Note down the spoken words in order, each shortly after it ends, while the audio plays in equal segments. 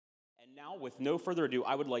Now, with no further ado,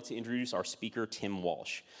 I would like to introduce our speaker, Tim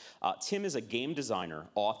Walsh. Tim is a game designer,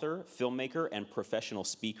 author, filmmaker, and professional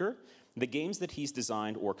speaker. The games that he's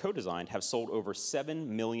designed or co-designed have sold over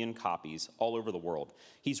 7 million copies all over the world.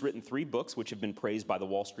 He's written 3 books which have been praised by the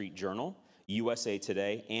Wall Street Journal, USA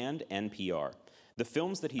Today, and NPR. The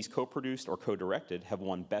films that he's co-produced or co-directed have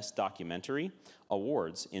won Best Documentary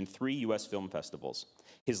awards in 3 U.S. film festivals.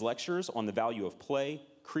 His lectures on the value of play,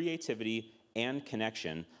 creativity, and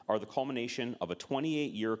connection are the culmination of a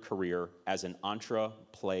 28-year career as an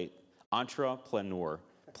entrepreneur.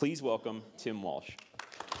 Please welcome Tim Walsh.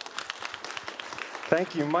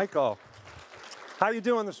 Thank you, Michael. How are you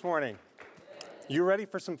doing this morning? You ready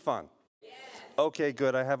for some fun? Yeah. Okay,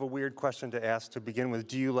 good. I have a weird question to ask to begin with.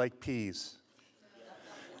 Do you like peas?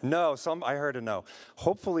 No, I heard a no.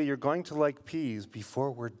 Hopefully you're going to like peas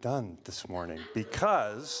before we're done this morning,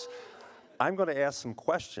 because I'm going to ask some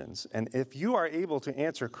questions, and if you are able to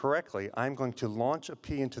answer correctly, I'm going to launch a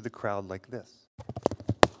pea into the crowd like this.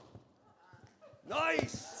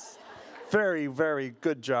 Nice! Very, very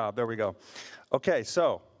good job. There we go. Okay,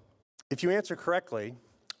 so if you answer correctly,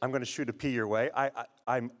 I'm going to shoot a pea your way.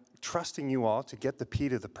 I'm trusting you all to get the pea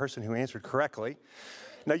to the person who answered correctly.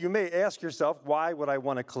 Now, you may ask yourself, why would I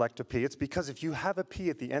want to collect a pea? It's because if you have a pea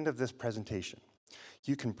at the end of this presentation,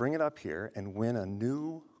 you can bring it up here and win a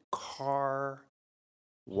new car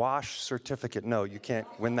wash certificate. No, you can't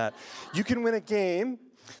win that. You can win a game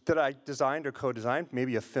that I designed or co-designed,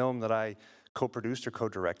 maybe a film that I co-produced or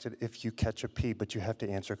co-directed, if you catch a pea, but you have to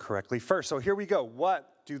answer correctly first. So here we go.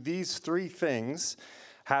 What do these 3 things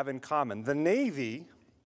have in common? The Navy,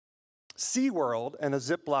 SeaWorld, and a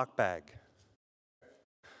Ziploc bag.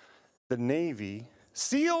 The Navy,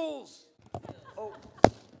 SEALs! Oh,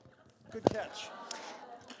 good catch.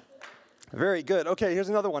 Very good. Okay, here's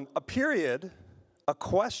another one. A period, a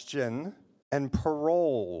question, and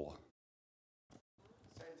parole.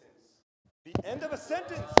 Sentence. The end of a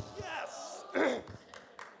sentence. Yes.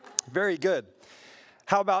 Very good.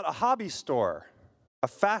 How about a hobby store, a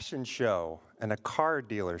fashion show, and a car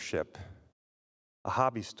dealership? A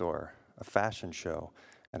hobby store, a fashion show,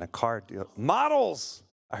 and a car deal. Models!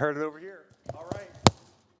 I heard it over here. All right.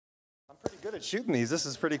 I'm pretty good at shooting these. This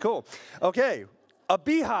is pretty cool. Okay, a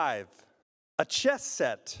beehive, a chess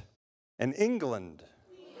set, and England.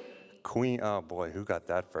 Queen, oh boy, who got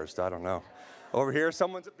that first? I don't know. Over here,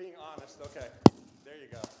 someone's being honest. Okay, there you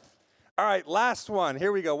go. All right, last one.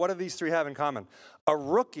 Here we go. What do these 3 have in common? A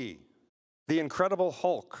rookie, the Incredible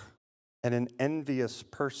Hulk, and an envious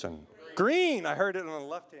person. Green, I heard it on the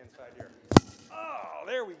left-hand side here. Oh,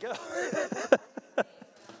 there we go.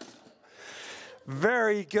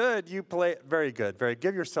 Very good. You play very good.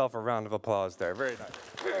 Give yourself a round of applause there. Very nice.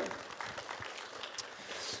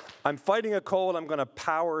 I'm fighting a cold. I'm going to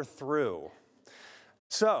power through.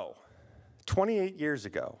 So, 28 years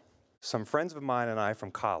ago, some friends of mine and I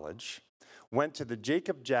from college went to the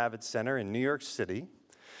Jacob Javits Center in New York City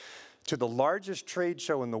to the largest trade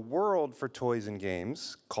show in the world for toys and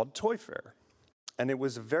games called Toy Fair. And it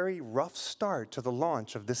was a very rough start to the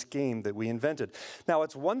launch of this game that we invented. Now,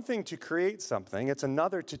 it's one thing to create something. It's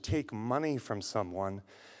another to take money from someone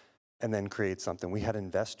and then create something. We had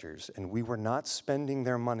investors, and we were not spending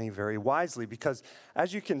their money very wisely because,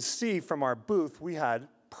 as you can see from our booth, we had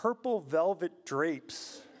purple velvet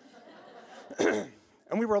drapes.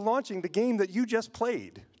 And we were launching the game that you just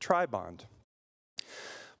played, Tri-Bond.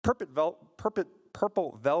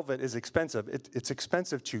 Purple velvet is expensive. It's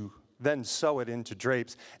expensive to then sew it into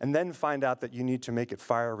drapes, and then find out that you need to make it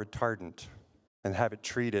fire retardant and have it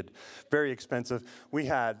treated. Very expensive. We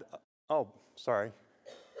had, oh, sorry.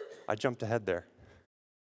 I jumped ahead there.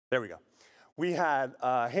 There we go. We had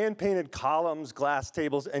hand-painted columns, glass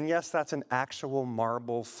tables, and yes, that's an actual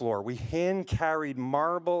marble floor. We hand-carried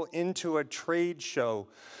marble into a trade show.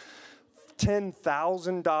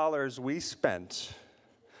 $10,000 we spent.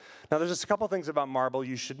 Now, there's just a couple things about marble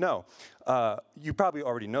you should know. You probably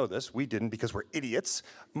already know this. We didn't because we're idiots.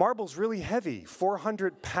 Marble's really heavy,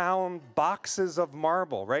 400-pound boxes of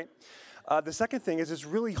marble, right? The second thing is it's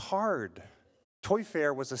really hard. Toy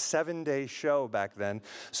Fair was a 7-day show back then,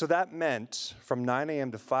 so that meant from 9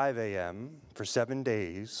 a.m. to 5 a.m. for 7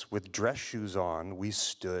 days, with dress shoes on, we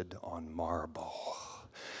stood on marble.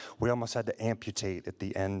 We almost had to amputate at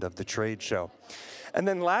the end of the trade show. And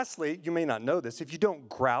then lastly, you may not know this, if you don't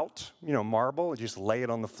grout, marble, and just lay it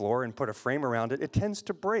on the floor and put a frame around it, it tends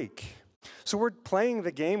to break. So we're playing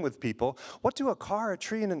the game with people. What do a car, a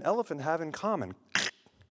tree, and an elephant have in common?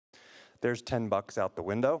 There's $10 out the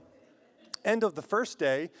window. End of the first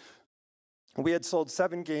day, we had sold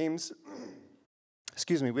 7 games.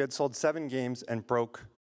 We had sold 7 games and broke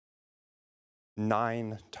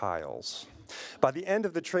 9 tiles. By the end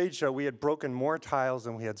of the trade show, we had broken more tiles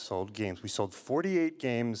than we had sold games. We sold 48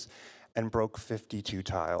 games and broke 52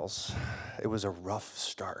 tiles. It was a rough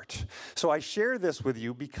start. So I share this with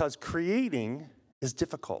you because creating is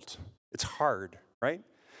difficult. It's hard, right?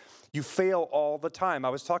 You fail all the time. I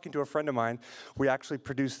was talking to a friend of mine. We actually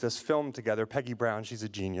produced this film together, Peggy Brown, she's a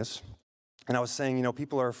genius. And I was saying, you know,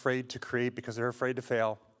 people are afraid to create because they're afraid to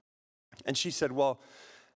fail. And she said, well,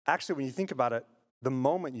 actually, when you think about it, the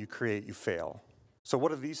moment you create, you fail. So what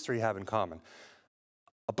do these 3 have in common?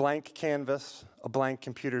 A blank canvas, a blank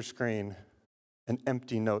computer screen, an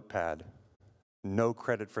empty notepad. No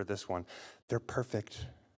credit for this one. They're perfect.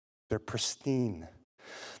 They're pristine.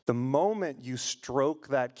 The moment you stroke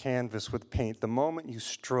that canvas with paint, the moment you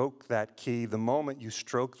stroke that key, the moment you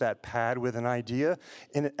stroke that pad with an idea,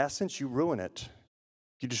 in essence, you ruin it.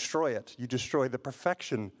 You destroy it. You destroy the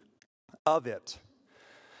perfection of it.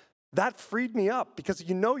 That freed me up because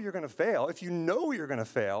you know you're going to fail. If you know you're going to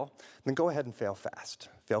fail, then go ahead and fail fast,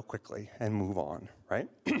 fail quickly, and move on, right?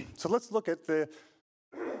 So let's look at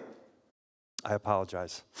I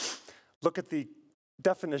apologize. Look at the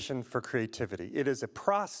definition for creativity. It is a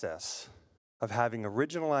process of having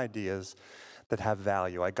original ideas that have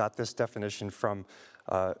value. I got this definition from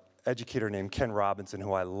an educator named Ken Robinson,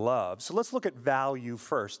 who I love. So let's look at value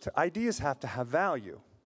first. Ideas have to have value.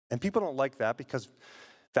 And people don't like that because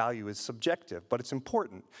value is subjective, but it's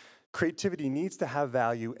important. Creativity needs to have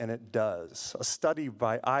value, and it does. A study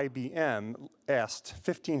by IBM asked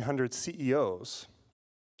 1,500 CEOs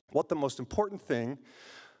what the most important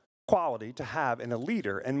quality to have in a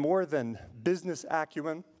leader, and more than business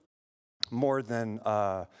acumen, more than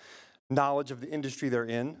knowledge of the industry they're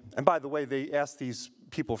in. And by the way, they asked these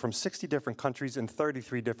people from 60 different countries in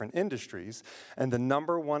 33 different industries, and the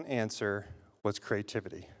number 1 answer was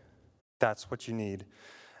creativity. That's what you need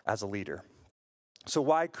as a leader. So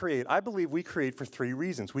why create? I believe we create for 3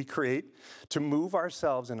 reasons. We create to move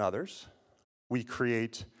ourselves and others. We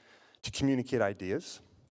create to communicate ideas.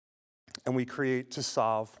 And we create to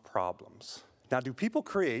solve problems. Now, do people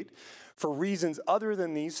create for reasons other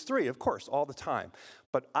than these 3? Of course, all the time.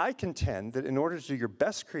 But I contend that in order to do your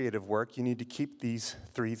best creative work, you need to keep these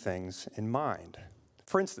 3 things in mind.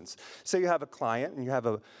 For instance, say you have a client and you have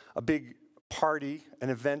a big party, an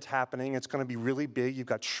event happening. It's going to be really big. You've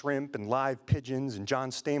got shrimp and live pigeons, and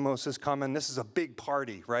John Stamos is coming. This is a big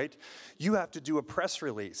party, right? You have to do a press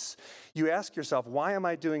release. You ask yourself, why am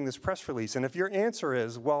I doing this press release? And if your answer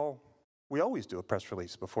is, well, we always do a press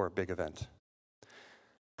release before a big event,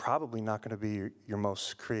 probably not going to be your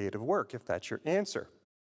most creative work if that's your answer.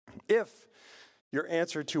 If your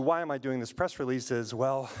answer to why am I doing this press release is,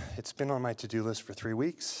 well, it's been on my to-do list for 3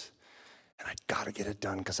 weeks, and I got to get it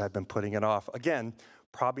done because I've been putting it off. Again,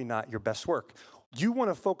 probably not your best work. You want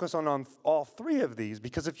to focus on all 3 of these,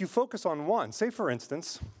 because if you focus on one, say for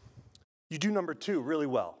instance, you do number 2 really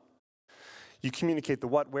well. You communicate the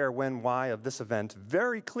what, where, when, why of this event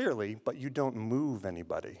very clearly, but you don't move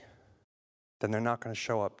anybody, then they're not going to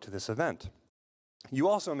show up to this event. You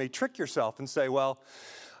also may trick yourself and say, well,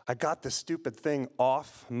 I got this stupid thing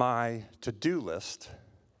off my to-do list,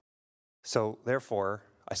 so therefore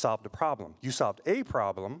I solved a problem. You solved a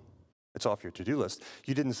problem, it's off your to-do list.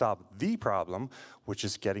 You didn't solve the problem, which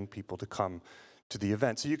is getting people to come to the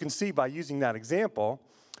event. So you can see by using that example,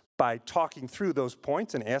 by talking through those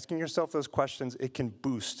points and asking yourself those questions, it can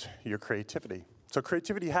boost your creativity. So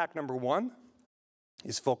creativity hack number 1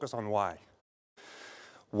 is focus on why.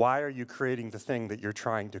 Why are you creating the thing that you're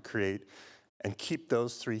trying to create? And keep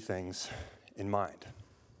those 3 things in mind.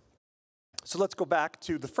 So let's go back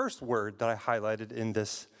to the first word that I highlighted in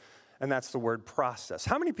this, and that's the word process.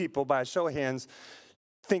 How many people, by a show of hands,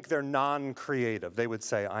 think they're non-creative? They would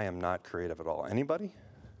say, I am not creative at all. Anybody?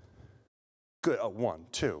 Good. Oh, 1,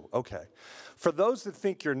 2. Okay. For those that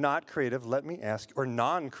think you're not creative, let me ask, or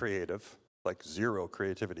non-creative, like 0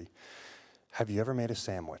 creativity, have you ever made a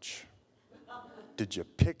sandwich? Did you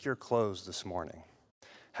pick your clothes this morning?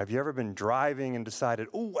 Have you ever been driving and decided,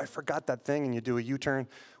 oh, I forgot that thing, and you do a U-turn?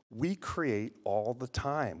 We create all the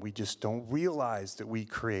time. We just don't realize that we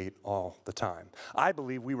create all the time. I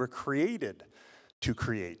believe we were created to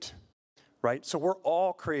create, right? So we're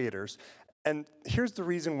all creators. And here's the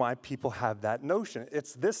reason why people have that notion.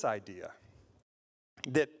 It's this idea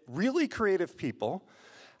that really creative people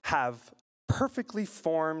have perfectly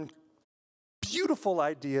formed, beautiful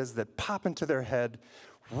ideas that pop into their head,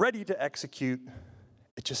 ready to execute.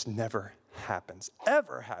 It just never happens,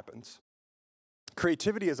 ever happens.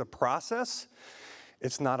 Creativity is a process.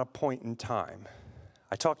 It's not a point in time.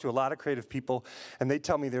 I talk to a lot of creative people, and they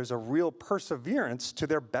tell me there's a real perseverance to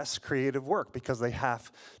their best creative work because they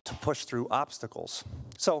have to push through obstacles.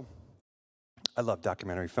 So I love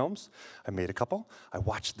documentary films. I made a couple. I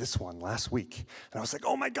watched this one last week, and I was like,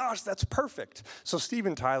 oh my gosh, that's perfect. So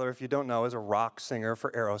Steven Tyler, if you don't know, is a rock singer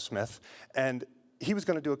for Aerosmith, and he was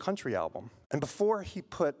going to do a country album. And before he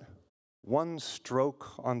put one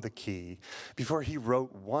stroke on the key, before he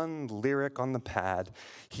wrote one lyric on the pad,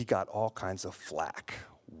 he got all kinds of flack.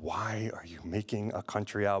 Why are you making a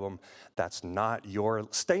country album? That's not your,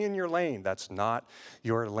 stay in your lane, that's not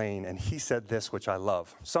your lane. And he said this, which I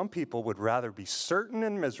love. Some people would rather be certain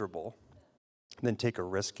and miserable than take a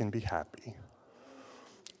risk and be happy.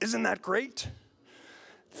 Isn't that great?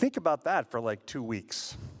 Think about that for like 2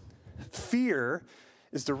 weeks. Fear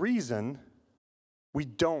is the reason we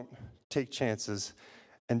don't take chances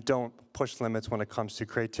and don't push limits when it comes to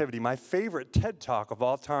creativity. My favorite TED Talk of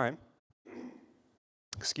all time,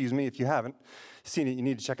 excuse me, if you haven't seen it, you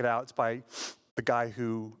need to check it out. It's by the guy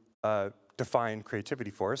who defined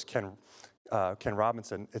creativity for us, Ken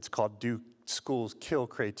Robinson. It's called Do Schools Kill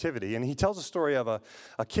Creativity? And he tells a story of a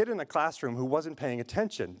kid in a classroom who wasn't paying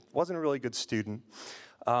attention, wasn't a really good student.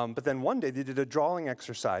 But then one day they did a drawing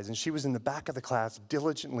exercise, and she was in the back of the class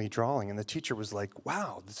diligently drawing, and the teacher was like,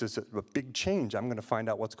 wow, this is a big change. I'm going to find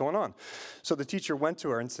out what's going on. So the teacher went to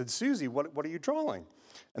her and said, Susie, what are you drawing?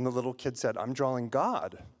 And the little kid said, I'm drawing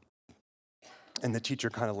God. And the teacher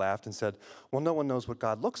kind of laughed and said, well, no one knows what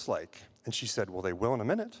God looks like. And she said, well, they will in a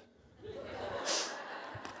minute.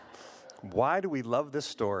 Why do we love this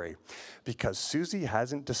story? Because Susie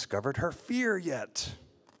hasn't discovered her fear yet.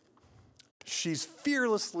 She's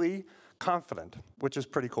fearlessly confident, which is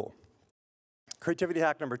pretty cool. Creativity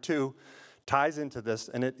hack number 2 ties into this,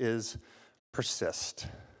 and it is persist.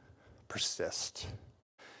 Persist.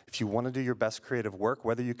 If you want to do your best creative work,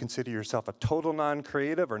 whether you consider yourself a total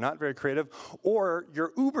non-creative or not very creative, or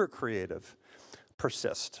you're uber creative,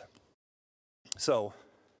 persist. So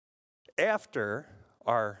after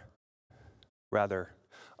our rather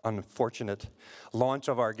unfortunate launch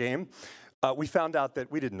of our game, we found out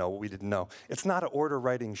that we didn't know what we didn't know. It's not an order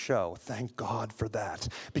writing show. Thank God for that.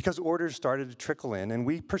 Because orders started to trickle in, and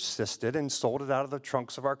we persisted and sold it out of the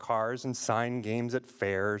trunks of our cars and signed games at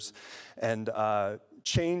fairs and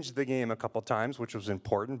changed the game a couple times, which was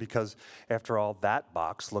important because, after all, that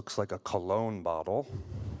box looks like a cologne bottle.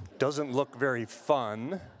 Doesn't look very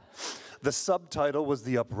fun. The subtitle was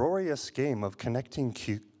The Uproarious Game of Connecting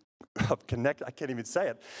I can't even say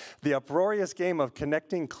it. The uproarious game of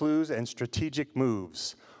connecting clues and strategic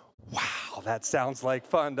moves. Wow, that sounds like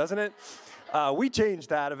fun, doesn't it? We changed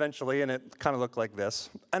that eventually, and it kind of looked like this.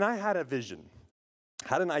 And I had a vision,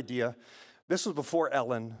 had an idea. This was before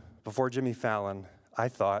Ellen, before Jimmy Fallon. I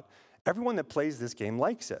thought, everyone that plays this game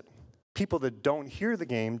likes it. People that don't hear the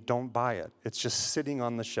game don't buy it. It's just sitting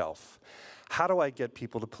on the shelf. How do I get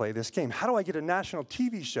people to play this game? How do I get a national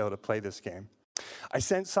TV show to play this game? I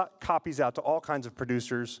sent copies out to all kinds of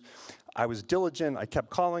producers. I was diligent. I kept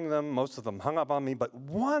calling them. Most of them hung up on me. But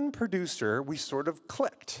one producer, we sort of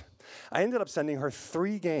clicked. I ended up sending her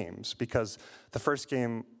 3 games because the first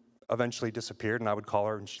game eventually disappeared, and I would call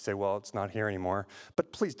her, and she'd say, well, it's not here anymore.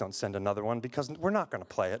 But please don't send another one because we're not going to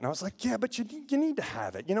play it. And I was like, yeah, but you need to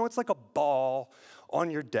have it. You know, it's like a ball on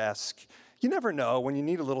your desk. You never know when you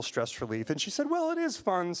need a little stress relief. And she said, well, it is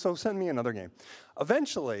fun, so send me another game.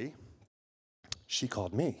 Eventually, she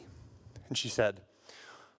called me, and she said,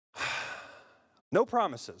 no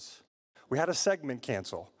promises. We had a segment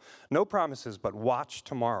cancel. No promises, but watch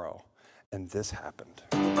tomorrow. And this happened.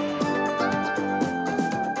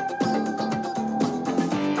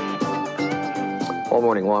 All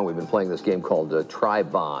morning long, we've been playing this game called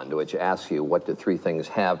Tri-Bond, which asks you what do 3 things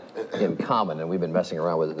have in common, and we've been messing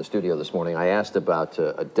around with it in the studio this morning. I asked about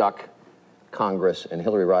a duck, Congress, and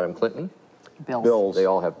Hillary Rodham Clinton. Bills. They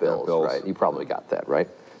all have bills, bills, right? You probably got that, right?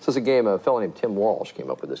 So it's a game, a fellow named Tim Walsh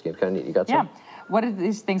came up with this game. Kind of neat. You got some? Yeah. What do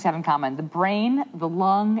these things have in common? The brain, the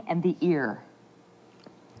lung, and the ear.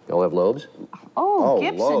 They all have lobes? Oh,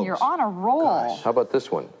 Gibson, lobes. you're on a roll. Gosh. How about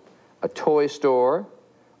this one? A toy store,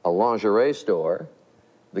 a lingerie store,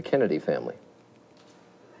 the Kennedy family.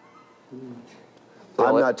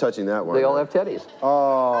 I'm not touching that one. They all have teddies.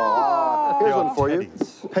 Oh. Here's one for you.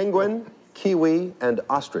 Penguin, kiwi, and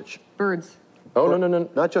ostrich. Birds. Oh, no.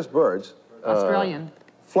 Not just birds. Australian.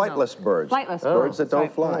 Flightless birds. Flightless birds that don't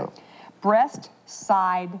right. fly. Breast,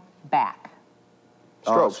 side, back.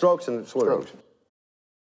 Strokes. Strokes and swimming. Strokes.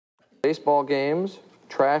 Baseball games,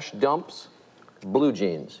 trash dumps, blue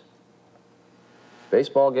jeans.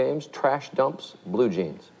 Baseball games, trash dumps, blue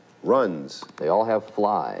jeans. Runs. They all have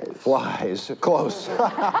flies. Flies. Close.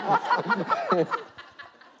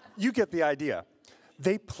 you get the idea.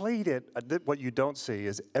 They played it. What you don't see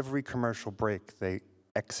is every commercial break, they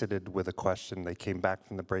exited with a question. They came back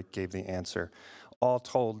from the break, gave the answer. All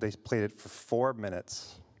told, they played it for 4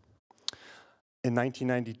 minutes. In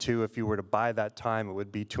 1992, if you were to buy that time, it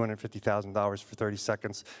would be $250,000 for 30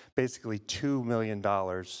 seconds, basically $2 million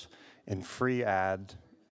in free ad,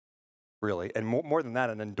 really, and more than that,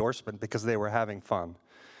 an endorsement because they were having fun.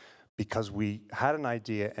 Because we had an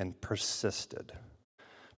idea and persisted.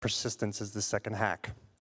 Persistence is the second hack.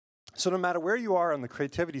 So no matter where you are on the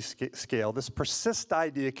creativity scale, this persist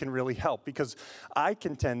idea can really help, because I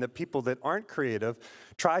contend that people that aren't creative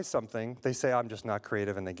try something, they say, I'm just not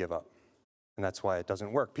creative, and they give up. And that's why it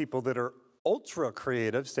doesn't work. People that are ultra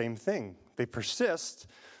creative, same thing. They persist,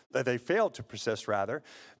 they fail to persist rather,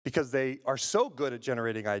 because they are so good at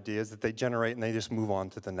generating ideas that they generate and they just move on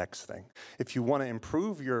to the next thing. If you want to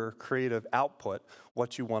improve your creative output,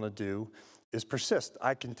 what you want to do is persist.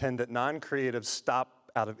 I contend that non-creatives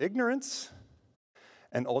stop out of ignorance,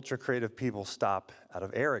 and ultra-creative people stop out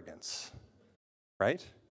of arrogance, right?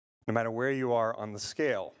 No matter where you are on the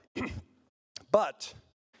scale. But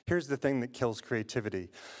here's the thing that kills creativity: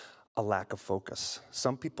 a lack of focus.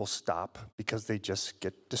 Some people stop because they just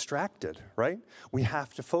get distracted, right? We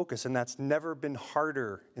have to focus, and that's never been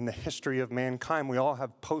harder in the history of mankind. We all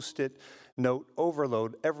have Post-it note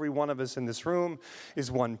overload. Every one of us in this room is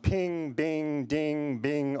one ping, bing, ding,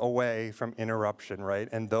 bing away from interruption, right?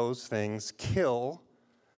 And those things kill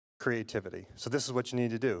creativity. So this is what you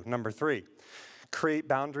need to do. Number 3. Create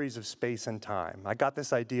boundaries of space and time. I got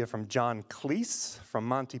this idea from John Cleese from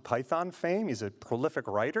Monty Python fame. He's a prolific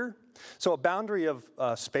writer. So a boundary of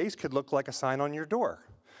space could look like a sign on your door.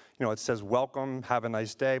 You know, it says, welcome, have a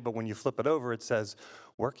nice day, but when you flip it over, it says,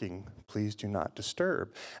 working, please do not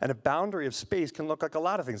disturb. And a boundary of space can look like a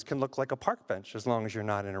lot of things. It can look like a park bench, as long as you're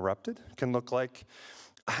not interrupted. It can look like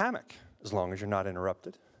a hammock, as long as you're not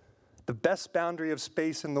interrupted. The best boundary of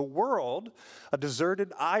space in the world, a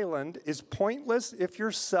deserted island, is pointless if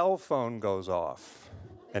your cell phone goes off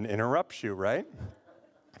and interrupts you, right?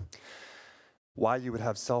 Why you would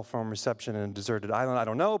have cell phone reception in a deserted island, I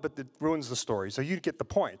don't know, but it ruins the story, so you get the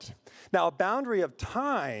point. Now, a boundary of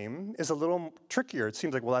time is a little trickier. It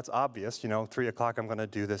seems like, well, that's obvious. You know, 3 o'clock, I'm going to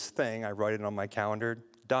do this thing. I write it on my calendar,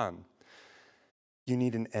 done. You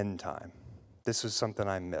need an end time. This is something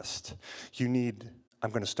I missed. You need, I'm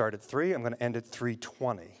going to start at 3, I'm going to end at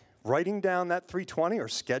 3:20. Writing down that 3:20 or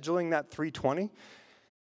scheduling that 3:20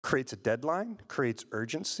 creates a deadline, creates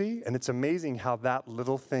urgency, and it's amazing how that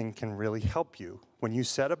little thing can really help you. When you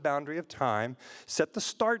set a boundary of time, set the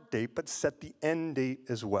start date, but set the end date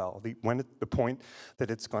as well, the point that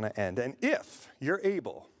it's going to end. And if you're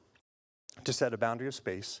able to set a boundary of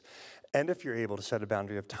space, and if you're able to set a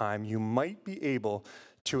boundary of time, you might be able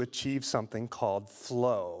to achieve something called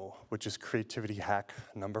flow, which is creativity hack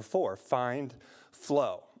number 4. Find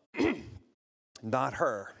flow. Not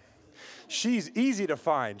her. She's easy to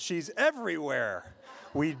find. She's everywhere.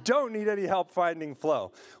 We don't need any help finding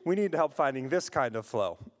flow. We need help finding this kind of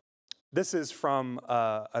flow. This is from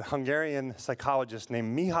a Hungarian psychologist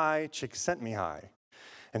named Mihaly Csikszentmihalyi.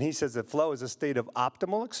 And he says that flow is a state of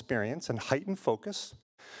optimal experience and heightened focus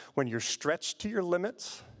when you're stretched to your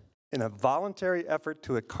limits in a voluntary effort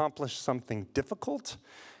to accomplish something difficult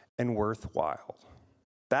and worthwhile.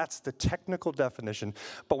 That's the technical definition.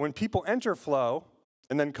 But when people enter flow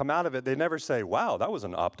and then come out of it, they never say, wow, that was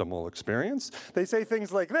an optimal experience. They say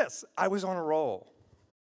things like this: I was on a roll.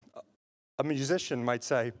 A musician might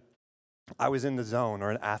say, I was in the zone, or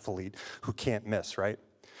an athlete who can't miss, right?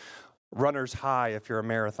 Runner's high if you're a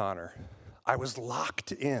marathoner. I was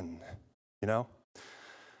locked in, you know?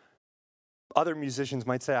 Other musicians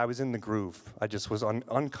might say, I was in the groove. I just was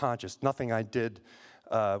unconscious. Nothing I did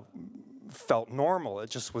felt normal. It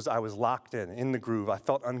just was, I was locked in the groove. I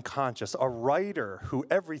felt unconscious. A writer who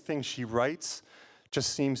everything she writes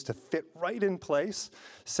just seems to fit right in place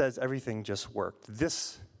says everything just worked.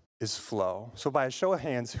 This is flow. So by a show of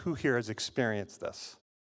hands, who here has experienced this?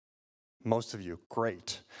 Most of you,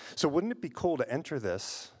 great. So wouldn't it be cool to enter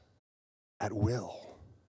this at will?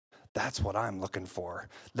 That's what I'm looking for.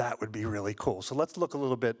 That would be really cool. So let's look a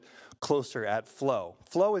little bit closer at flow.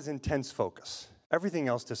 Flow is intense focus. Everything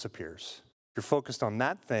else disappears. You're focused on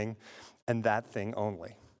that thing and that thing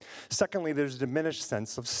only. Secondly, there's a diminished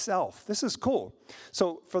sense of self. This is cool.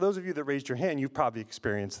 So for those of you that raised your hand, you've probably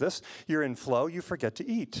experienced this. You're in flow, you forget to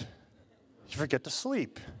eat. You forget to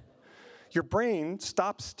sleep. Your brain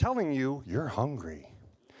stops telling you you're hungry.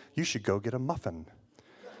 You should go get a muffin.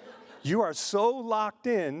 You are so locked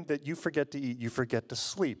in that you forget to eat, you forget to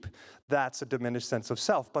sleep. That's a diminished sense of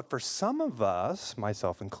self. But for some of us,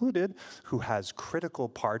 myself included, who has critical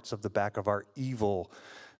parts of the back of our evil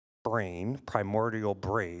brain, primordial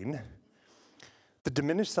brain, the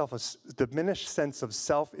diminished sense of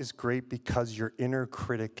self is great because your inner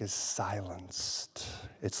critic is silenced.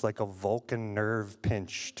 It's like a Vulcan nerve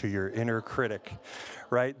pinch to your inner critic,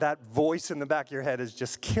 right? That voice in the back of your head is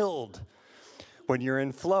just killed when you're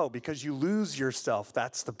in flow because you lose yourself.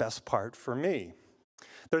 That's the best part for me.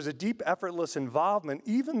 There's a deep, effortless involvement,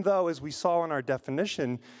 even though, as we saw in our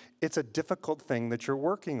definition, it's a difficult thing that you're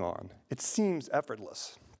working on. It seems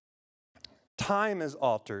effortless. Time is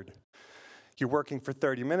altered. You're working for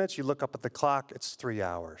 30 minutes, you look up at the clock, it's 3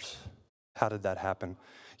 hours. How did that happen?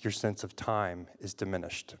 Your sense of time is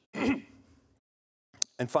diminished.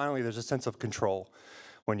 And finally, there's a sense of control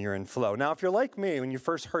when you're in flow. Now, if you're like me, when you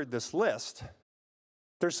first heard this list,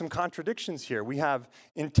 there's some contradictions here. We have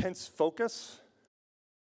intense focus.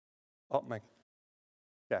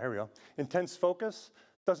 Here we go. Intense focus,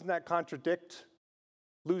 doesn't that contradict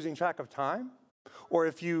losing track of time? Or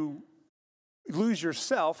if you lose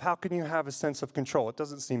yourself, how can you have a sense of control? It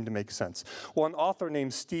doesn't seem to make sense. Well, an author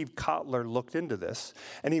named Steve Kotler looked into this,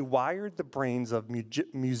 and he wired the brains of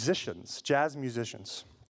musicians, jazz musicians,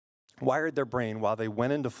 wired their brain while they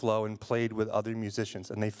went into flow and played with other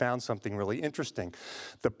musicians, and they found something really interesting.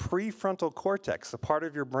 The prefrontal cortex, the part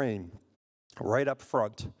of your brain right up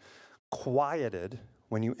front, quieted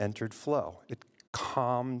when you entered flow. It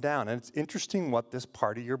calmed down, and it's interesting what this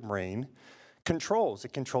part of your brain controls.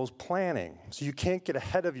 It controls planning. So you can't get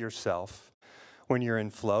ahead of yourself when you're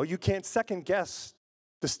in flow. You can't second guess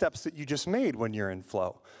the steps that you just made when you're in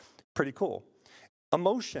flow. Pretty cool.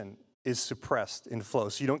 Emotion is suppressed in flow,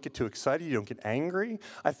 so you don't get too excited, you don't get angry.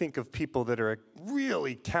 I think of people that are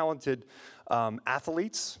really talented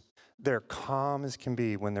athletes. They're calm as can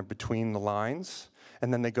be when they're between the lines,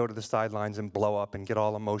 and then they go to the sidelines and blow up and get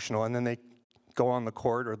all emotional, and then they go on the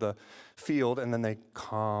court or the field, and then they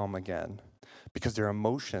calm again, because their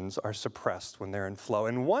emotions are suppressed when they're in flow.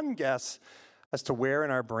 And one guess as to where in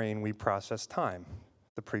our brain we process time,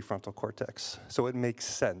 the prefrontal cortex. So it makes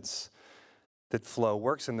sense that flow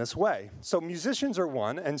works in this way. So musicians are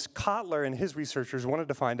one, and Kotler and his researchers wanted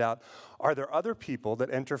to find out, are there other people that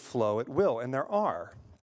enter flow at will? And there are.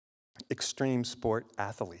 Extreme sport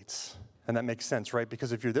athletes. And that makes sense, right?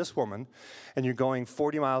 Because if you're this woman and you're going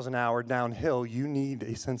 40 miles an hour downhill, you need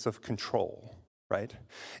a sense of control, right?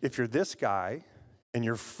 If you're this guy and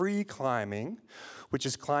you're free climbing, which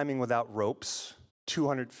is climbing without ropes,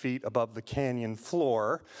 200 feet above the canyon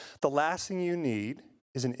floor, the last thing you need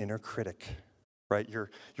is an inner critic, right? You're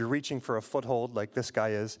reaching for a foothold like this guy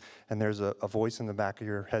is, and there's a voice in the back of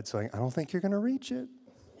your head saying, I don't think you're going to reach it.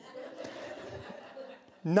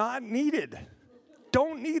 Not needed.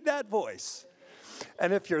 Don't need that voice.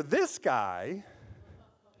 And if you're this guy,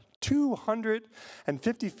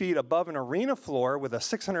 250 feet above an arena floor with a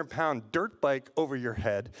 600-pound dirt bike over your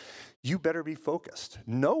head, you better be focused.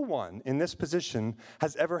 No one in this position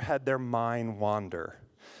has ever had their mind wander.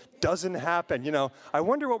 Doesn't happen. You know, I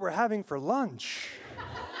wonder what we're having for lunch.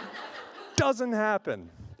 Doesn't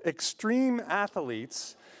happen. Extreme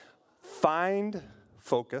athletes find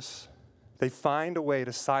focus. They find a way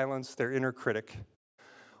to silence their inner critic,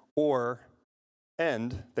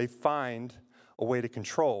 they find a way to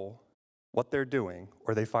control what they're doing,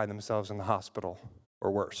 or they find themselves in the hospital, or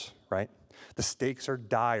worse, right? The stakes are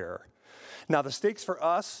dire. Now, the stakes for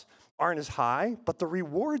us aren't as high, but the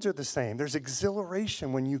rewards are the same. There's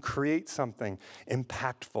exhilaration when you create something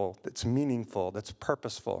impactful, that's meaningful, that's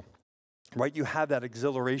purposeful. Right? You have that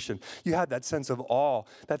exhilaration. You have that sense of awe,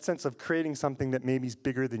 that sense of creating something that maybe is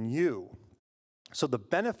bigger than you. So the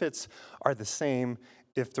benefits are the same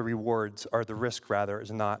if the rewards, or the risk rather,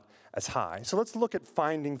 is not as high. So let's look at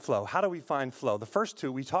finding flow. How do we find flow? The first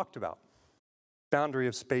two we talked about, boundary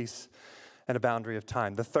of space and a boundary of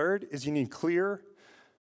time. The third is you need clear,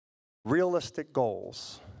 realistic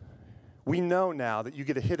goals. We know now that you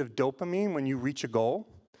get a hit of dopamine when you reach a goal,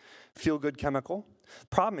 feel-good chemical.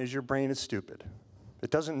 Problem is your brain is stupid. It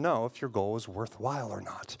doesn't know if your goal is worthwhile or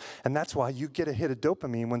not. And that's why you get a hit of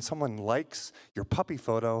dopamine when someone likes your puppy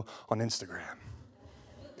photo on Instagram.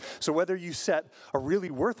 So whether you set a really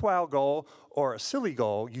worthwhile goal or a silly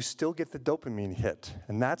goal, you still get the dopamine hit.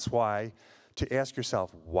 And that's why to ask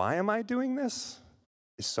yourself, why am I doing this,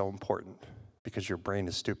 is so important, because your brain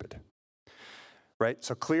is stupid. Right?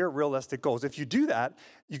 So clear, realistic goals. If you do that,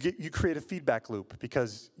 you create a feedback loop,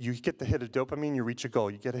 because you get the hit of dopamine, you reach a goal.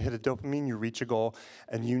 You get a hit of dopamine, you reach a goal,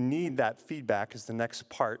 and you need that feedback as the next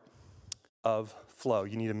part of flow.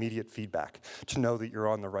 You need immediate feedback to know that you're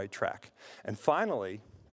on the right track. And finally,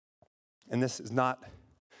 and this is not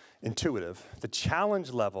intuitive, the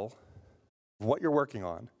challenge level of what you're working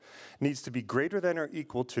on needs to be greater than or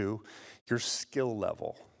equal to your skill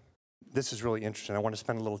level. This is really interesting. I want to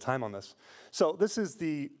spend a little time on this. So this is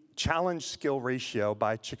the challenge skill ratio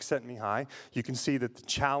by Csikszentmihalyi. You can see that the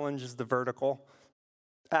challenge is the vertical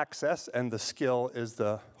axis and the skill is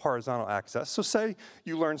the horizontal axis. So say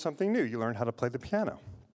you learn something new. You learn how to play the piano.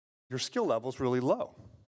 Your skill level is really low.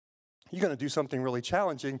 You're going to do something really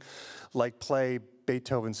challenging, like play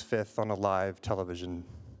Beethoven's Fifth on a live television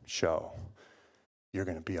show. You're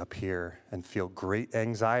going to be up here and feel great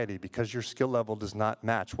anxiety because your skill level does not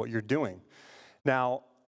match what you're doing. Now,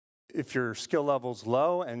 if your skill level's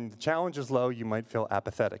low and the challenge is low, you might feel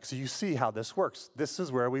apathetic. So you see how this works. This is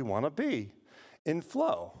where we want to be, in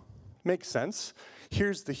flow. Makes sense.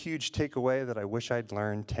 Here's the huge takeaway that I wish I'd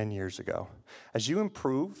learned 10 years ago. As you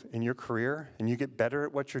improve in your career and you get better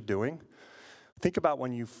at what you're doing, think about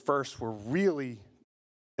when you first were really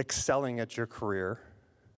excelling at your career.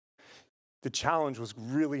 The challenge was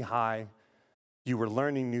really high. You were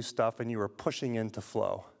learning new stuff and you were pushing into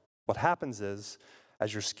flow. What happens is,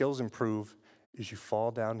 as your skills improve, is you fall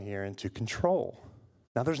down here into control.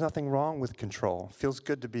 Now, there's nothing wrong with control. It feels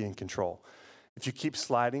good to be in control. If you keep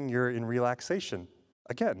sliding, you're in relaxation.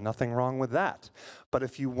 Again, nothing wrong with that. But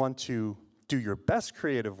if you want to do your best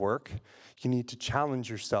creative work, you need to challenge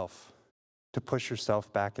yourself to push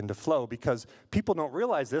yourself back into flow, because people don't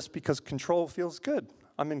realize this because control feels good.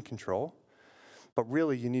 I'm in control. But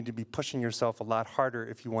really, you need to be pushing yourself a lot harder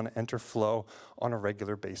if you want to enter flow on a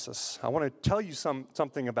regular basis. I want to tell you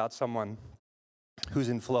something about someone who's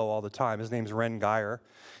in flow all the time. His name's Ren Geyer.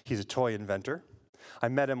 He's a toy inventor. I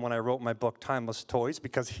met him when I wrote my book, Timeless Toys,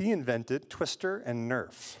 because he invented Twister and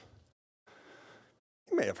Nerf.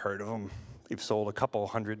 You may have heard of them. They've sold a couple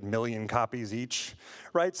 100 million copies each,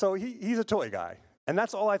 right? So he's a toy guy. And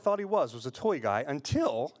that's all I thought he was a toy guy,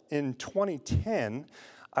 until in 2010,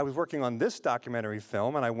 I was working on this documentary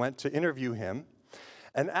film, and I went to interview him.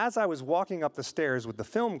 And as I was walking up the stairs with the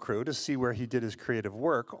film crew to see where he did his creative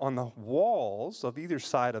work, on the walls of either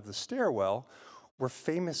side of the stairwell were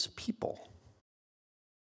famous people.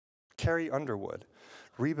 Carrie Underwood,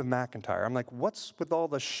 Reba McEntire. I'm like, what's with all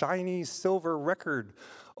the shiny silver record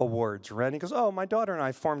awards, Ren? He goes, oh, my daughter and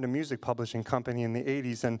I formed a music publishing company in the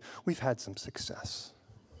 80s, and we've had some success.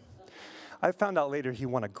 I found out later he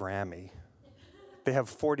won a Grammy. They have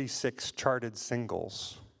 46 charted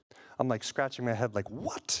singles. I'm like scratching my head like,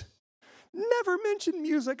 what? Never mentioned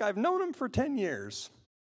music. I've known him for 10 years.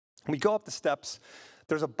 We go up the steps.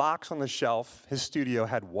 There's a box on the shelf. His studio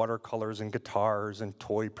had watercolors and guitars and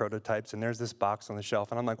toy prototypes, and there's this box on the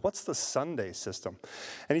shelf. And I'm like, what's the Sunday system?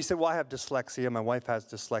 And he said, well, I have dyslexia. My wife has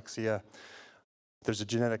dyslexia. There's a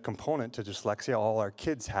genetic component to dyslexia. All our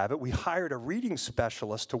kids have it. We hired a reading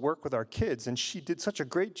specialist to work with our kids, and she did such a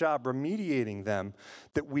great job remediating them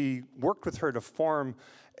that we worked with her to form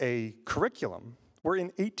a curriculum. We're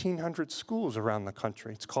in 1,800 schools around the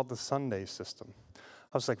country. It's called the Sunday System.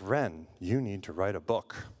 I was like, Ren, you need to write a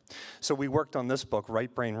book. So we worked on this book,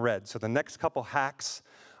 Right Brain Red. So the next couple hacks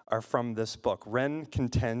are from this book. Ren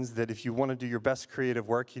contends that if you want to do your best creative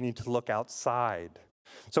work, you need to look outside.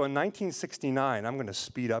 So in 1969, I'm going to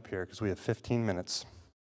speed up here because we have 15 minutes,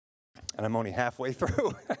 and I'm only halfway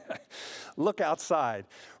through. Look outside.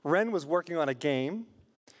 Ren was working on a game,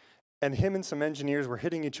 and him and some engineers were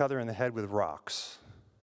hitting each other in the head with rocks.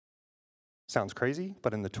 Sounds crazy,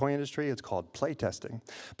 but in the toy industry, it's called playtesting,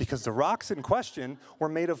 because the rocks in question were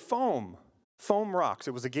made of foam. Foam rocks.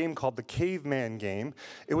 It was a game called the Caveman Game.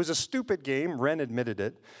 It was a stupid game. Ren admitted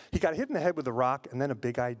it. He got hit in the head with a rock, and then a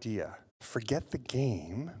big idea. Forget the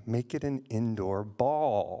game, make it an indoor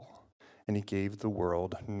ball. And he gave the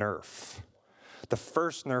world Nerf. The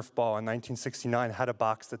first Nerf ball in 1969 had a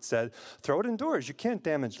box that said, throw it indoors. You can't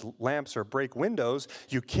damage lamps or break windows.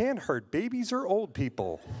 You can't hurt babies or old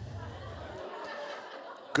people.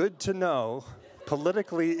 Good to know.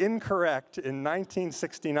 Politically incorrect in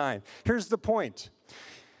 1969. Here's the point.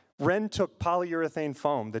 Ren took polyurethane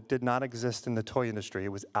foam that did not exist in the toy industry.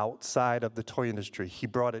 It was outside of the toy industry. He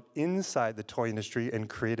brought it inside the toy industry and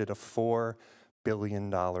created a $4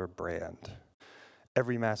 billion brand.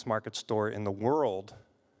 Every mass market store in the world.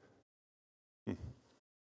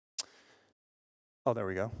 Oh, there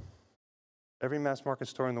we go. Every mass market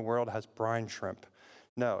store in the world has brine shrimp.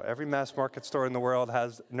 No, every mass market store in the world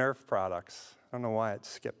has Nerf products. I don't know why it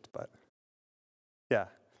skipped, but yeah,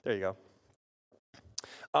 there you go.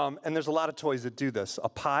 And there's a lot of toys that do this. A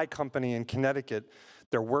pie company in Connecticut,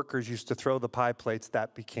 their workers used to throw the pie plates,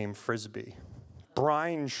 that became Frisbee.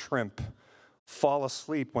 Brine shrimp fall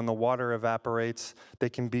asleep when the water evaporates. They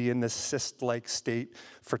can be in this cyst-like state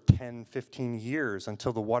for 10, 15 years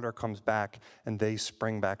until the water comes back and they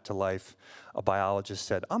spring back to life. A biologist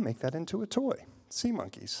said, I'll make that into a toy. Sea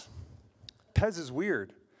monkeys. Pez is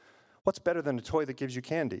weird. What's better than a toy that gives you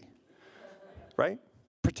candy? Right?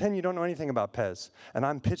 Pretend you don't know anything about Pez, and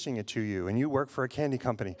I'm pitching it to you, and you work for a candy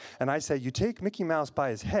company, and I say, you take Mickey Mouse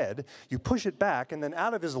by his head, you push it back, and then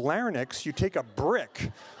out of his larynx, you take a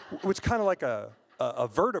brick, which is kind of like a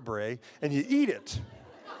vertebrae, and you eat it.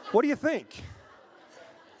 What do you think?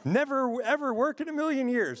 Never, ever work in a million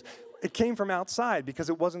years. It came from outside because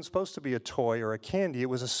it wasn't supposed to be a toy or a candy. It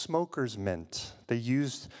was a smoker's mint. They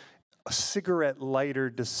used cigarette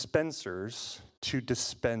lighter dispensers to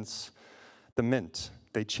dispense the mint.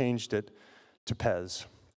 They changed it to Pez.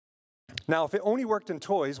 Now, if it only worked in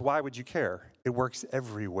toys, why would you care? It works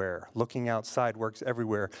everywhere. Looking outside works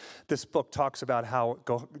everywhere. This book talks about how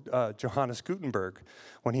Johannes Gutenberg,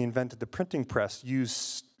 when he invented the printing press,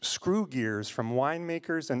 used screw gears from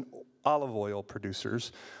winemakers and olive oil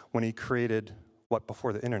producers when he created what,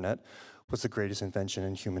 before the internet, was the greatest invention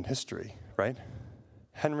in human history, right?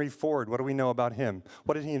 Henry Ford, what do we know about him?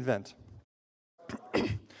 What did he invent?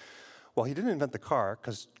 Well, he didn't invent the car,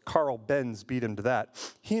 because Carl Benz beat him to that.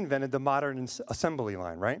 He invented the modern assembly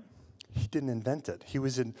line, right? He didn't invent it. He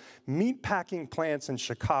was in meat packing plants in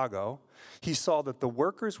Chicago. He saw that the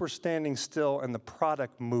workers were standing still and the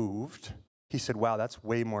product moved. He said, wow, that's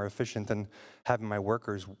way more efficient than having my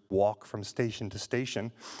workers walk from station to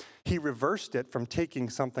station. He reversed it from taking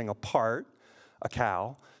something apart, a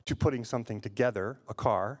cow, to putting something together, a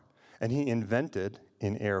car, and he invented,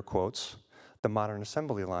 in air quotes, the modern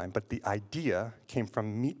assembly line. But the idea came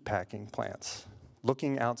from meatpacking plants.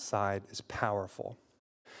 Looking outside is powerful.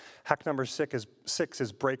 Hack number 6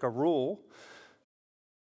 is break a rule.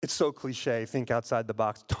 It's so cliche, think outside the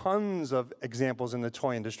box. Tons of examples in the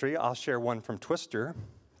toy industry. I'll share one from Twister.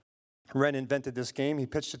 Ren invented this game. He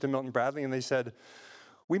pitched it to Milton Bradley, and they said,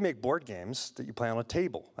 we make board games that you play on a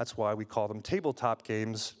table. That's why we call them tabletop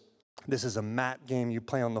games. This is a mat game you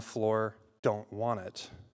play on the floor. Don't want it.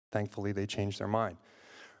 Thankfully, they changed their mind.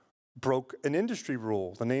 Broke an industry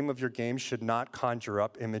rule. The name of your game should not conjure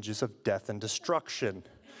up images of death and destruction.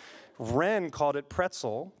 Ren called it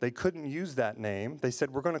Pretzel. They couldn't use that name. They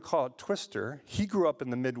said, we're going to call it Twister. He grew up in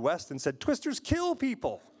the Midwest and said, Twisters kill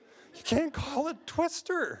people. You can't call it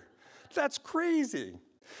Twister. That's crazy.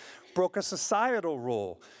 Broke a societal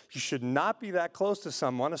rule. You should not be that close to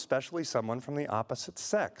someone, especially someone from the opposite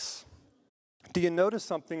sex. Do you notice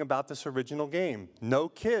something about this original game? No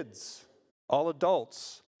kids, all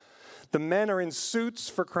adults. The men are in suits,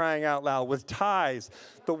 for crying out loud, with ties.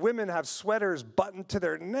 The women have sweaters buttoned to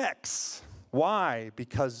their necks. Why?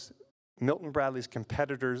 Because Milton Bradley's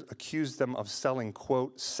competitors accused them of selling,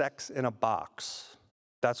 quote, sex in a box.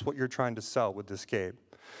 That's what you're trying to sell with this game.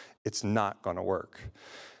 It's not going to work.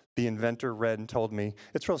 The inventor, Ren, told me,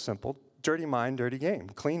 it's real simple. Dirty mind, dirty game.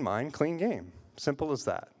 Clean mind, clean game. Simple as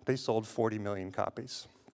that. They sold 40 million copies.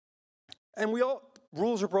 And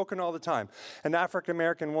rules are broken all the time. An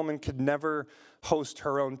African-American woman could never host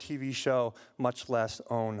her own TV show, much less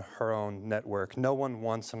own her own network. No one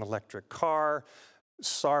wants an electric car.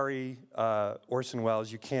 Sorry, Orson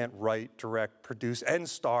Welles, you can't write, direct, produce, and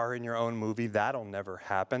star in your own movie. That'll never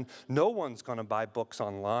happen. No one's going to buy books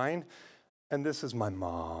online. And this is my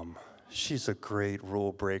mom. She's a great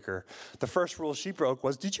rule breaker. The first rule she broke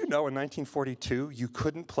was, did you know in 1942 you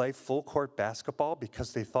couldn't play full court basketball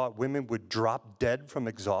because they thought women would drop dead from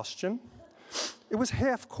exhaustion? It was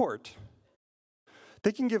half court.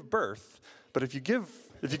 They can give birth, but if you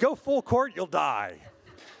go full court, you'll die.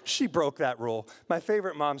 She broke that rule. My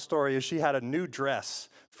favorite mom story is she had a new dress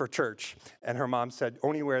for church, and her mom said,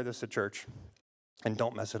 only wear this at church, and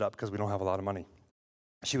don't mess it up because we don't have a lot of money.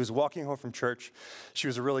 She was walking home from church. She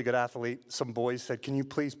was a really good athlete. Some boys said, can you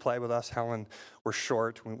please play with us, Helen? We're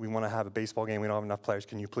short. We want to have a baseball game. We don't have enough players.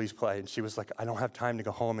 Can you please play? And she was like, I don't have time to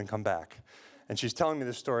go home and come back. And she's telling me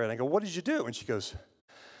this story, and I go, what did you do? And she goes,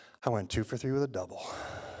 I went 2 for 3 with a double.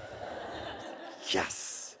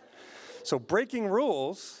 Yes. So breaking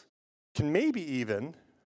rules can maybe even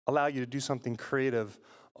allow you to do something creative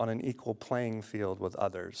on an equal playing field with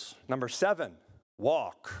others. Number 7,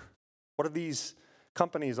 walk. What do these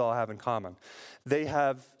companies all have in common? They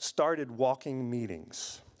have started walking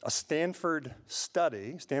meetings. A Stanford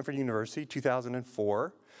study, Stanford University,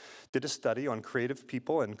 2004, did a study on creative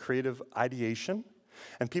people and creative ideation.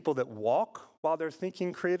 And people that walk while they're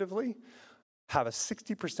thinking creatively have a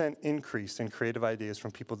 60% increase in creative ideas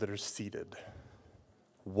from people that are seated.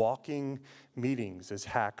 Walking meetings is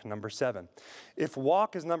hack number 7. If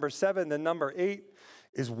walk is number 7, then number 8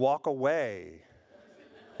 is walk away.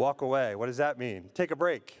 Walk away. What does that mean? Take a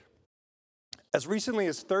break. As recently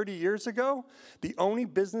as 30 years ago, the only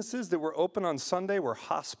businesses that were open on Sunday were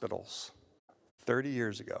hospitals. 30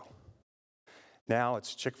 years ago. Now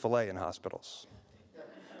it's Chick-fil-A in hospitals.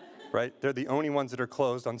 Right? They're the only ones that are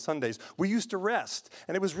closed on Sundays. We used to rest,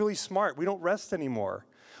 and it was really smart. We don't rest anymore.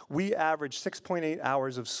 We average 6.8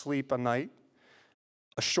 hours of sleep a night.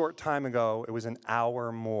 A short time ago, it was an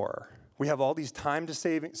hour more. We have all these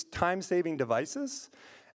time-saving devices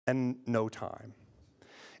and no time.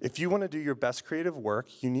 If you want to do your best creative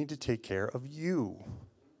work, you need to take care of you.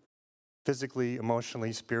 Physically,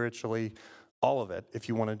 emotionally, spiritually, all of it, if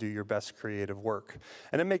you want to do your best creative work.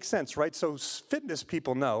 And it makes sense, right? So fitness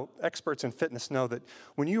people know, experts in fitness know that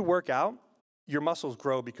when you work out, your muscles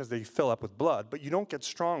grow because they fill up with blood, but you don't get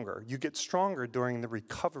stronger. You get stronger during the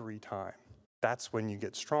recovery time. That's when you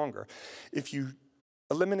get stronger. If you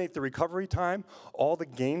eliminate the recovery time, all the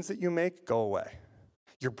gains that you make go away.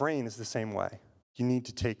 Your brain is the same way. You need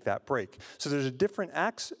to take that break. So there's a different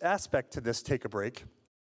aspect to this take a break.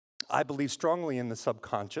 I believe strongly in the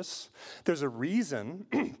subconscious. There's a reason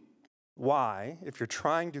why, if you're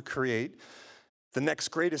trying to create the next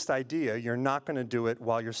greatest idea, you're not going to do it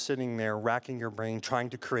while you're sitting there racking your brain trying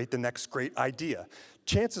to create the next great idea.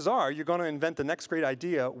 Chances are you're going to invent the next great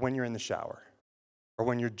idea when you're in the shower, or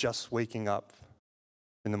when you're just waking up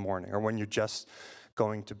in the morning, or when you're just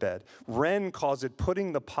going to bed. Ren calls it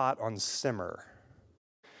putting the pot on simmer.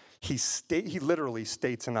 He literally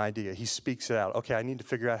states an idea. He speaks it out. Okay, I need to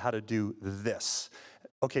figure out how to do this.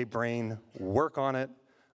 Okay, brain, work on it.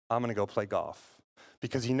 I'm going to go play golf.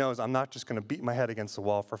 Because he knows I'm not just going to beat my head against the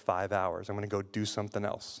wall for 5 hours. I'm going to go do something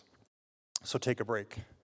else. So take a break.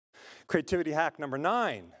 Creativity hack number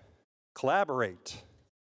 9, collaborate.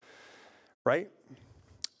 Right?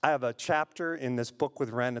 I have a chapter in this book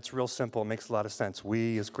with Ren. It's real simple. It makes a lot of sense.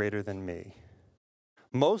 We is greater than me.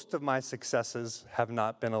 Most of my successes have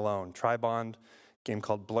not been alone. Tribond, game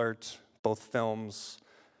called Blurt, both films,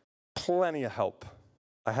 plenty of help.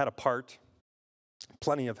 I had a part,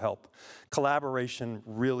 plenty of help. Collaboration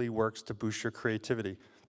really works to boost your creativity.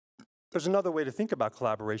 There's another way to think about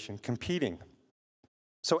collaboration, competing.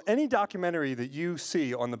 So any documentary that you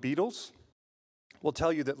see on the Beatles will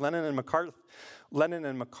tell you that Lennon and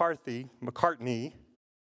McCartney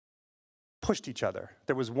pushed each other.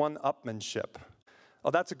 There was one-upmanship. Oh,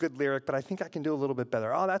 that's a good lyric, but I think I can do a little bit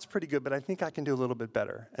better. Oh, that's pretty good, but I think I can do a little bit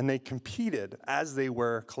better. And they competed as they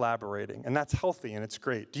were collaborating, and that's healthy and it's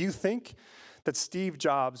great. Do you think that Steve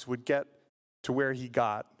Jobs would get to where he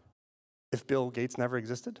got if Bill Gates never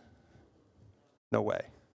existed? No way.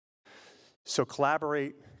 So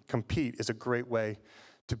collaborate, compete is a great way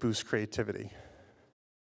to boost creativity.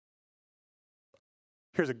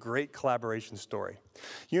 Here's a great collaboration story.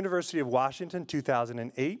 University of Washington,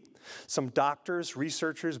 2008. Some doctors,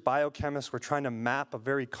 researchers, biochemists were trying to map a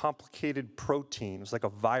very complicated protein. It was like a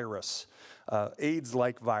virus,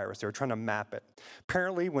 AIDS-like virus. They were trying to map it.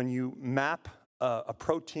 Apparently, when you map a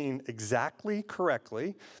protein exactly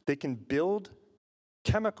correctly, they can build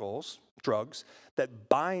chemicals, drugs, that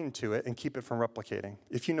bind to it and keep it from replicating.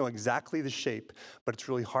 If you know exactly the shape, but it's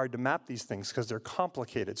really hard to map these things because they're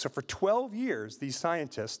complicated. So for 12 years, these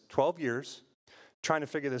scientists, 12 years, trying to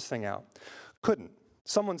figure this thing out, couldn't.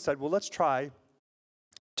 Someone said, well, let's try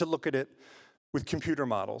to look at it with computer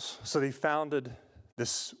models. So they founded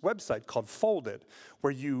this website called Folded,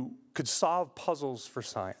 where you could solve puzzles for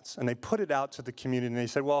science. And they put it out to the community, and they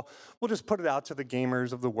said, well, we'll just put it out to the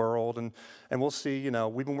gamers of the world, and we'll see, you know,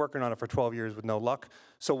 we've been working on it for 12 years with no luck,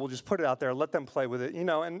 so we'll just put it out there, let them play with it, you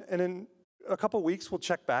know, and in a couple of weeks, we'll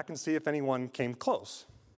check back and see if anyone came close.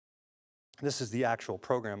 This is the actual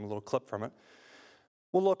program, a little clip from it.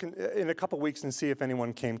 We'll look in a couple of weeks and see if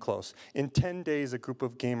anyone came close. In 10 days, a group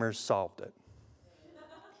of gamers solved it.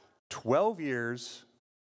 12 years,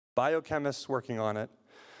 biochemists working on it,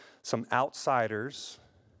 some outsiders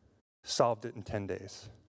solved it in 10 days.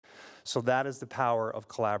 So that is the power of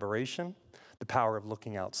collaboration, the power of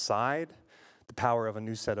looking outside, the power of a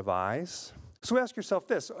new set of eyes. So ask yourself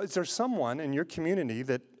this, is there someone in your community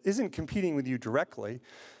that isn't competing with you directly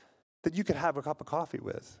that you could have a cup of coffee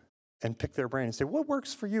with and pick their brain and say, what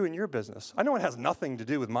works for you in your business? I know it has nothing to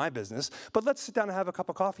do with my business, but let's sit down and have a cup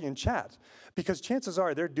of coffee and chat. Because chances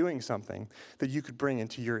are they're doing something that you could bring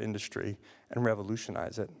into your industry and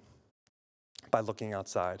revolutionize it by looking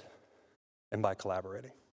outside and by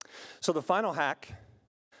collaborating. So the final hack,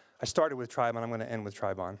 I started with Tribon, I'm going to end with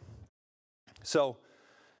Tribon. So,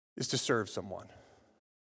 is to serve someone.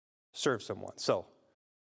 Serve someone. So,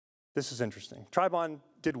 this is interesting. Tribon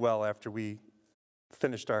did well after we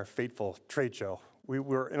finished our fateful trade show We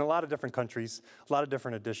were in a lot of different countries, a lot of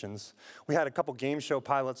different editions. We had a couple game show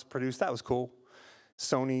pilots produced. That was cool.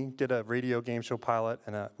 Sony did a radio game show pilot,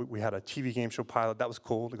 and we had a TV game show pilot. That was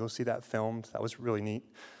cool to go see that filmed. That was really neat.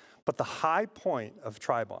 But the high point of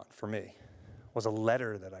Tribond for me was a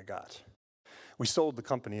letter that I got. We sold the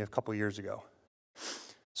company a couple years ago.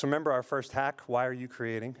 So remember our first hack, why are you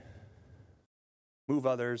creating? Move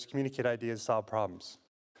others, communicate ideas, solve problems.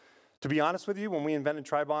 To be honest with you, when we invented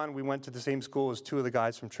Tribond, we went to the same school as two of the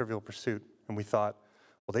guys from Trivial Pursuit, and we thought,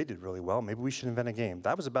 well, they did really well. Maybe we should invent a game.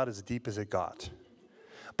 That was about as deep as it got.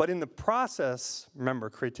 But in the process, remember,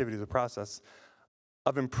 creativity is a process,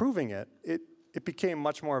 of improving it, it became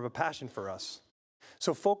much more of a passion for us.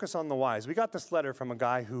 So focus on the whys. We got this letter from a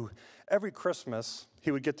guy who, every Christmas, he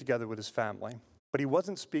would get together with his family, but he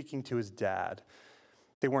wasn't speaking to his dad.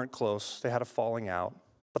 They weren't close. They had a falling out.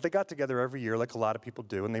 But they got together every year, like a lot of people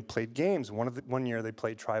do, and they played games. One year they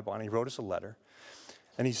played Tribond. He wrote us a letter,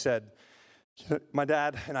 and he said, my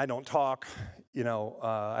dad and I don't talk.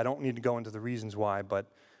 I don't need to go into the reasons why,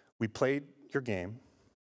 but we played your game.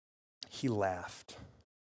 He laughed.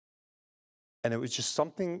 And it was just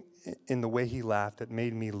something in the way he laughed that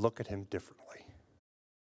made me look at him differently.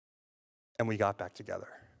 And we got back together.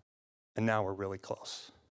 And now we're really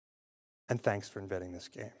close. And thanks for inventing this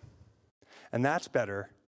game. And that's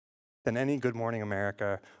better than any Good Morning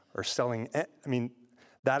America or selling.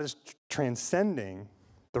 That is transcending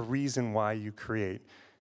the reason why you create,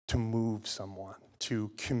 to move someone,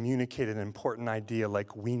 to communicate an important idea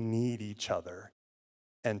like we need each other,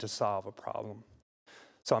 and to solve a problem.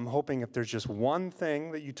 So I'm hoping if there's just one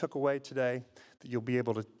thing that you took away today that you'll be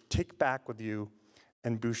able to take back with you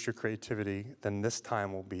and boost your creativity, then this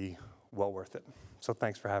time will be well worth it. So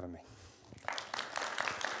thanks for having me.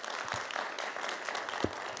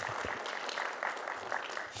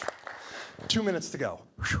 Two minutes to go.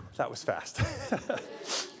 Whew, that was fast.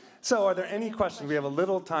 So are there any questions? We have a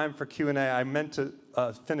little time for Q&A. I meant to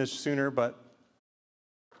finish sooner, but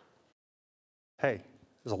hey,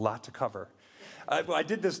 there's a lot to cover. I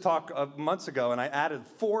did this talk months ago, and I added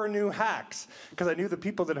 4 new hacks because I knew the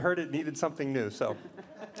people that heard it needed something new. So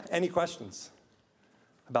any questions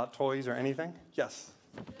about toys or anything? Yes?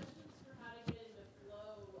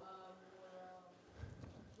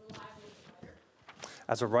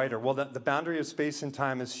 As a writer, well, the boundary of space and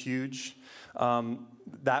time is huge.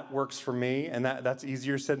 That works for me, and that's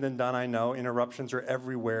easier said than done, I know. Interruptions are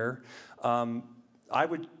everywhere. I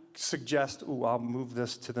would suggest, I'll move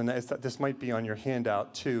this to the next, this might be on your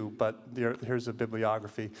handout too, but here's a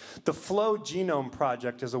bibliography. The Flow Genome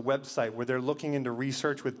Project is a website where they're looking into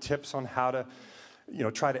research with tips on how to,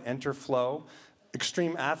 try to enter flow.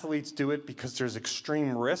 Extreme athletes do it because there's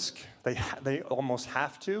extreme risk. They almost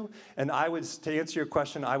have to. And to answer your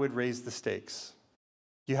question, I would raise the stakes.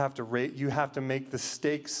 You have to make the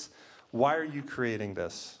stakes, why are you creating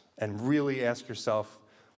this? And really ask yourself,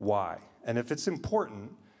 why? And if it's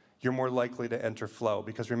important, you're more likely to enter flow.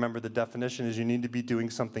 Because remember, the definition is you need to be doing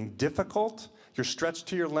something difficult. You're stretched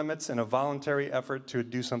to your limits in a voluntary effort to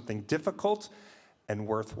do something difficult and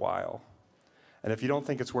worthwhile. And if you don't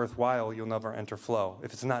think it's worthwhile, you'll never enter flow.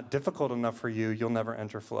 If it's not difficult enough for you, you'll never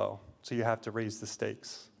enter flow. So you have to raise the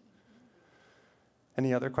stakes.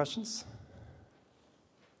 Any other questions?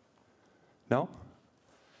 No?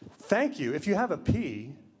 Thank you. If you have a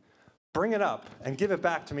P, bring it up and give it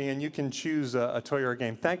back to me, and you can choose a toy or a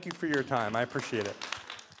game. Thank you for your time. I appreciate it.